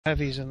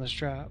heavies in this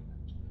drop.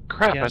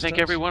 Crap, I think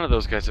every one of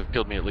those guys have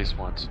killed me at least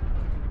once.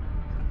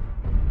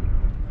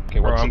 Okay,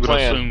 what's I'm the going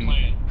to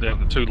plan? assume that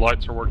the two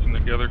lights are working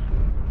together.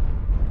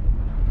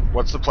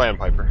 What's the plan,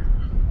 Piper?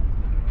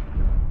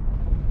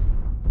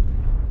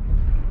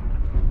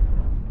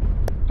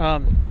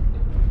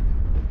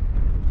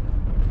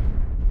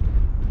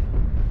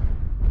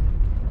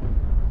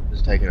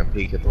 Just taking a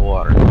peek at the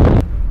water.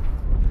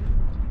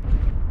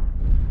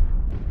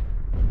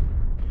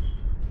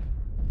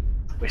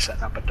 We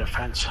setting up a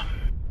defense.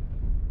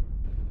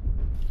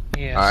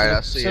 Yeah, Alright,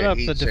 I see set a up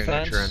heat the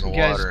signature defense. in the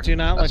You guys water. do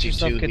not I let see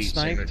yourself two get heat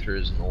sniped.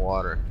 signatures in the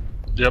water.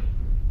 Yep.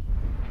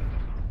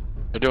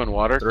 They're doing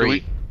water?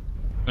 Three.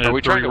 Are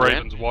we trying to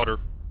Ravens win? water.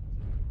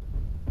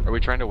 Are we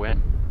trying to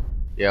win?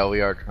 Yeah,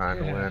 we are trying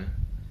to Yeah. win.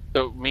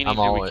 So, meaning I'm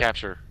do we always-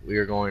 capture? We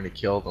are going to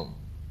kill them.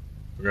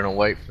 We're going to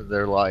wait for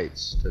their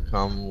lights to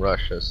come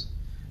rush us.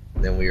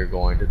 Then we are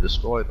going to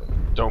destroy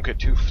them. Don't get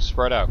too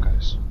spread out,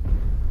 guys.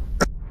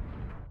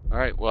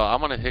 Alright, well, I'm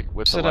gonna hit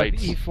with Set the up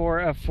lights.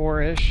 E4,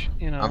 F4-ish,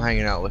 you know. I'm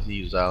hanging out with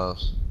you,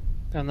 Xylos.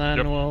 And then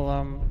Yep.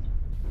 we'll,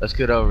 Let's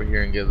get over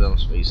here and give them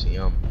some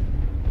ECM.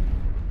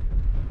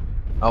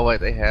 Oh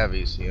wait, they have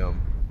ECM.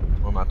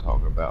 What am I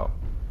talking about?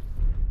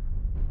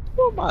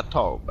 What am I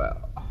talking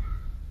about?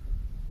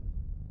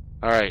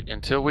 Alright,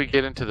 until we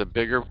get into the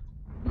bigger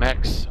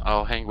mechs,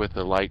 I'll hang with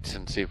the lights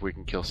and see if we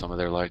can kill some of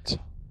their lights.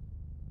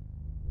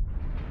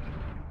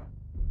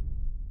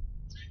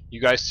 You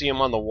guys see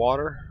them on the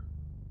water?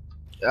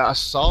 Yeah, I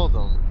saw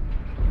them.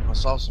 I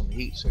saw some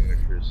heat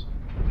signatures.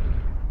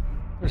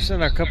 we're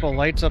setting a couple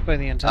lights up by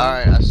the antenna.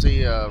 Alright, I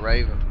see a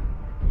Raven.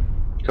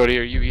 Cody,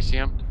 are you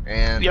ECM?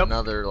 And Yep.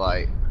 another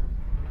light.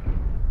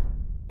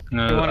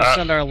 No, You want to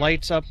send our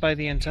lights up by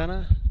the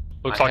antenna?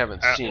 looks I like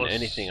haven't seen Atlas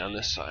anything on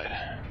this side.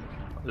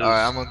 is-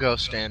 Alright, I'm gonna go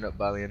stand up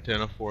by the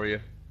antenna for you.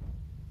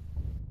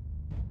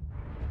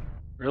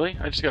 Really?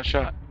 I just got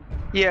shot.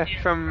 Yeah,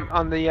 from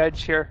on the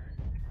edge here.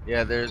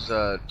 Yeah, there's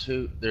a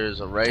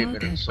Raven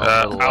and some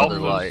little other Alpha's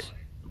light.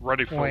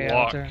 ready for Way out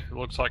lock. there. It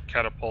looks like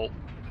catapult.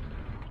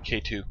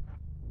 K2.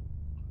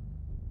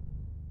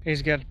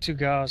 He's got two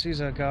Gauss. He's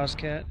a Gauss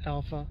cat,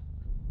 Alpha.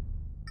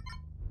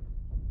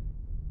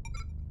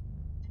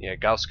 Yeah,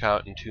 Gauss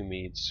Scout and 2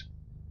 Meads.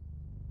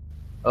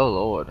 Oh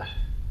lord.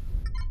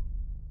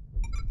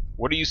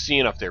 What are you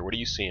seeing up there? What are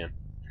you seeing?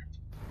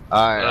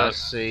 Alright, I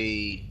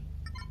see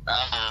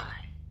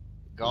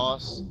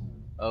Gauss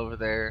over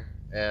there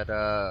at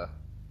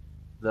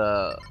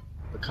the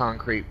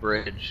concrete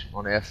bridge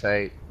on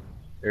F8.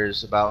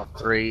 There's about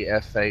 3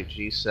 F8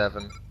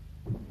 G7,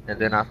 and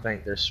then I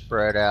think they're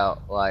spread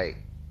out like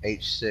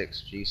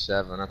H6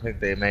 G7. I think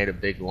they made a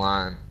big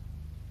line.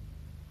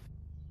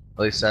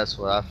 At least that's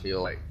what I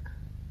feel like.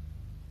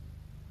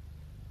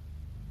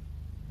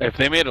 If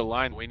they made a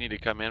line, we need to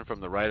come in from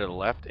the right or the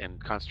left and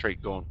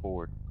concentrate going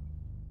forward.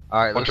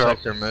 Alright, Watch looks like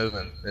out. they're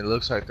moving. It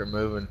looks like they're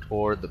moving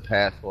toward the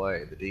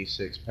pathway, the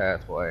D6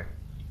 pathway.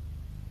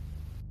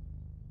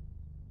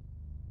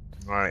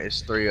 Alright,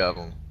 it's 3 of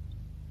them.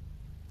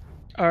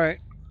 Alright,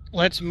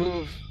 let's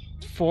move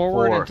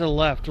forward 4. and to the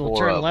left. We'll 4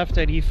 turn up. left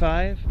at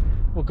E5.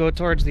 We'll go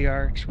towards the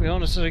arch. We don't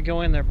necessarily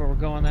go in there, but we're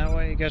going that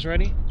way. You guys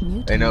ready?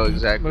 They know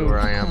exactly Move. where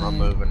I am. I'm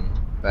moving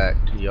back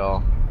to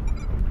y'all.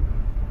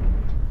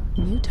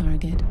 New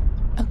target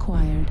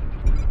acquired.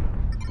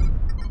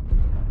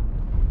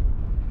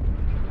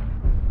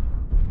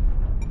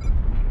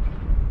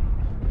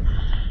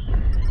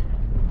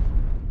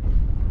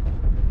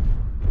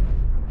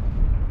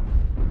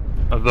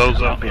 Of those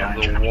I'm up on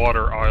behind the you.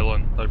 water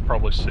island, they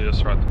probably see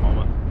us right at the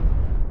moment.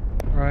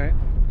 Right.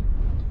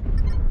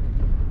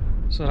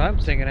 So what I'm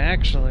thinking,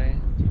 actually.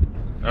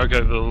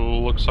 Okay,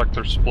 looks like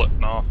they're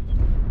splitting off.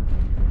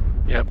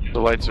 Yep, the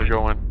lights are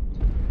going.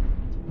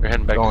 They're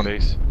heading back Going. to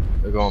base.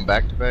 They're going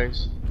back to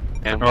base?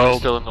 And Well, one's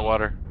still in the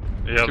water.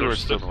 Yeah, 2 are there's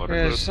still in the water.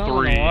 There's There's some in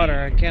the 3. water.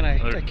 I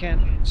There-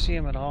 can't see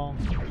them at all.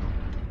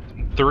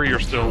 3 are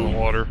still in the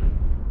water.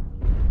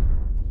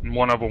 And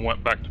one of them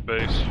went back to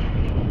base.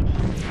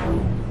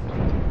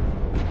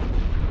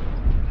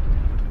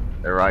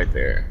 They're right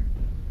there.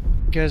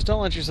 Guys,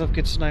 don't let yourself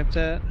get sniped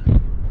at.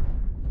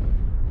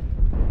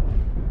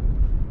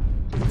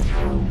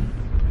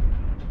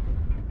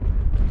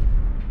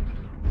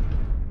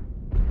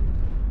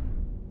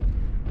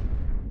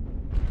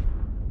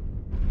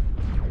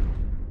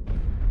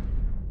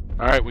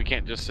 Alright, we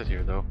can't just sit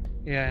here though.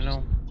 Yeah, I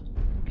know.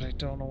 But I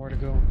don't know where to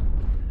go.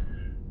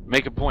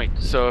 Make a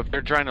point. So if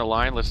they're trying to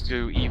line, let's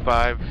do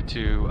E5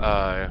 to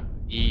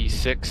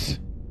E6.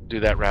 Do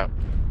that route.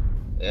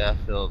 Yeah,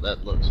 I feel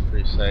that looks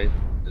pretty safe.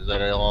 Does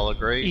that all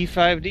agree?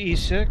 E5 to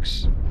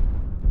E6?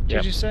 Did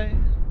Yep. you say?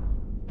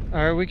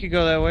 Alright, we could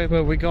go that way,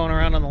 but we going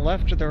around on the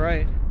left or the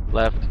right?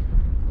 Left.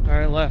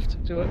 Alright,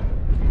 left. Do it.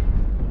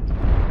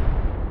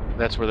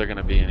 That's where they're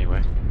gonna be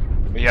anyway.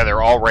 But yeah,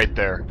 they're all right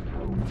there.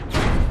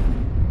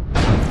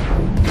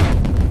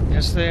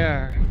 Yes, they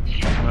are.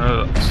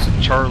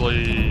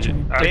 Charlie.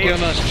 They're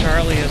giving us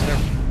Charlie as their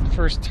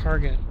first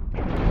target.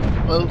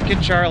 Well,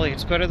 Get Charlie.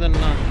 It's better than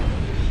none.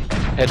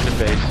 Head to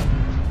base.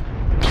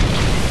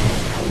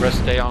 Rest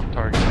stay on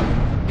target.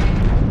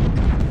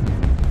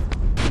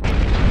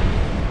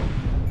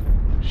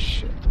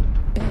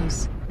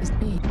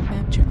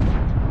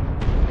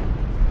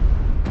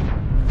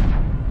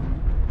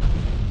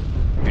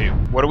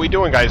 we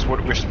doing, guys?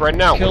 We're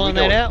spreading out. Killing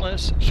what are we that doing?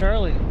 Atlas,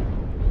 Charlie.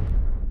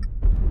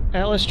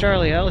 Atlas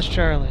Charlie, Atlas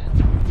Charlie.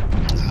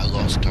 I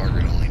lost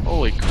target on him.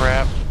 Holy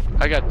crap!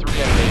 I got 3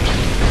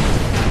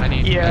 FH. I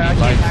need. Yeah, I I need came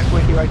lights. back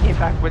with you. I came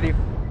back with you.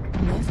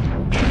 Left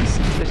 4%.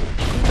 Just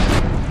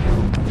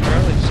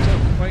Charlie's still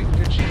quite in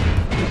good shape.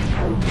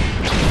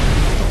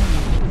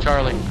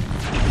 Charlie.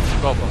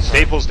 Well,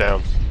 Staples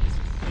down.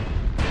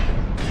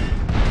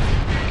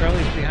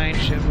 Charlie's behind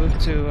ship. Move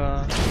to,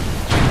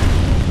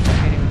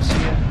 can't even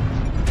see it.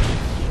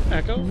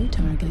 Echo? New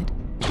target.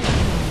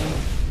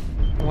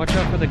 Watch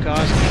out for the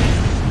gauze.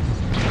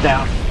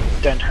 Down.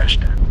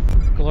 Denhurst.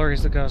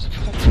 Glory's the gauze.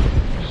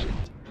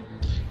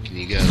 Can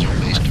you guys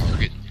base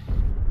target?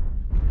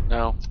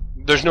 No.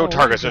 There's no Oh,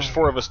 targets. where'd it There's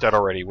go? 4 of us dead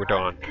already. We're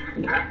done.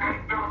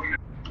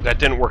 That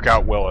didn't work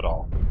out well at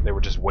all. They were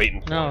just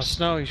waiting for No, us.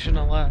 Snow, you shouldn't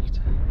have left.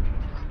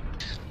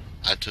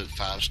 I took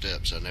 5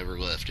 steps. I never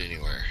left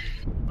anywhere.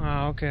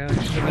 Oh, okay. You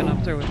should have been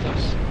up there with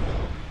us.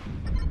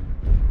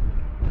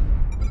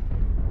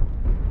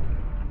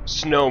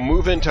 Snow,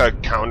 move into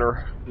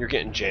counter. You're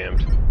getting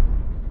jammed.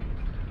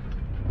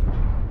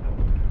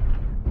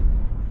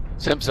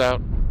 Simps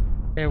out.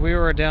 Yeah, we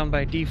were down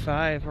by D5,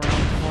 around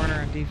the corner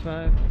on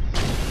D5.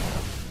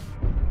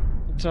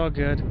 It's all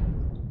good.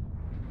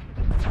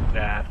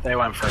 Yeah, they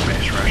went for a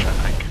base rush, I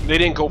think. They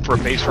didn't go for a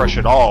base rush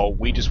at all.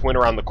 We just went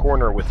around the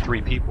corner with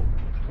 3 people.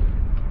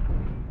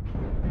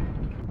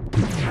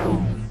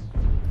 Y'all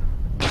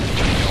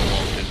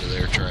walked into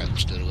their trap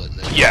instead of letting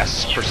them.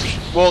 Yes.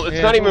 Well, it's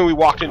Yeah, not but- even we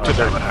walked into Oh,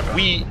 their. that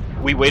happened.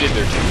 We waited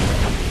there too.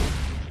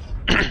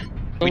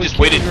 We just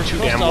waited We were too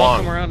supposed damn to all long.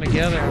 come around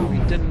together, and we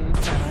didn't,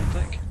 I don't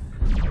think.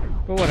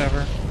 But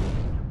whatever.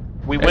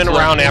 We went Excellent.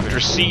 around after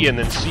C, and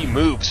then C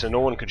moved, so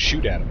no one could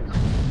shoot at him.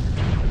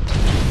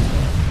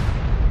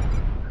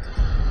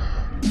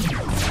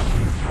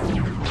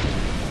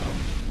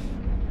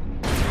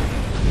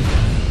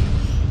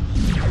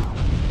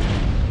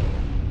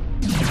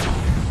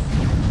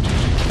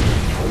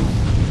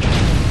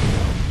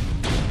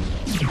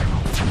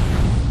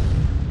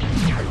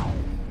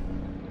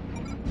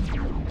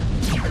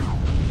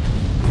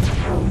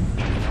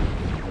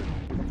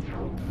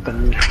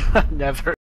 The never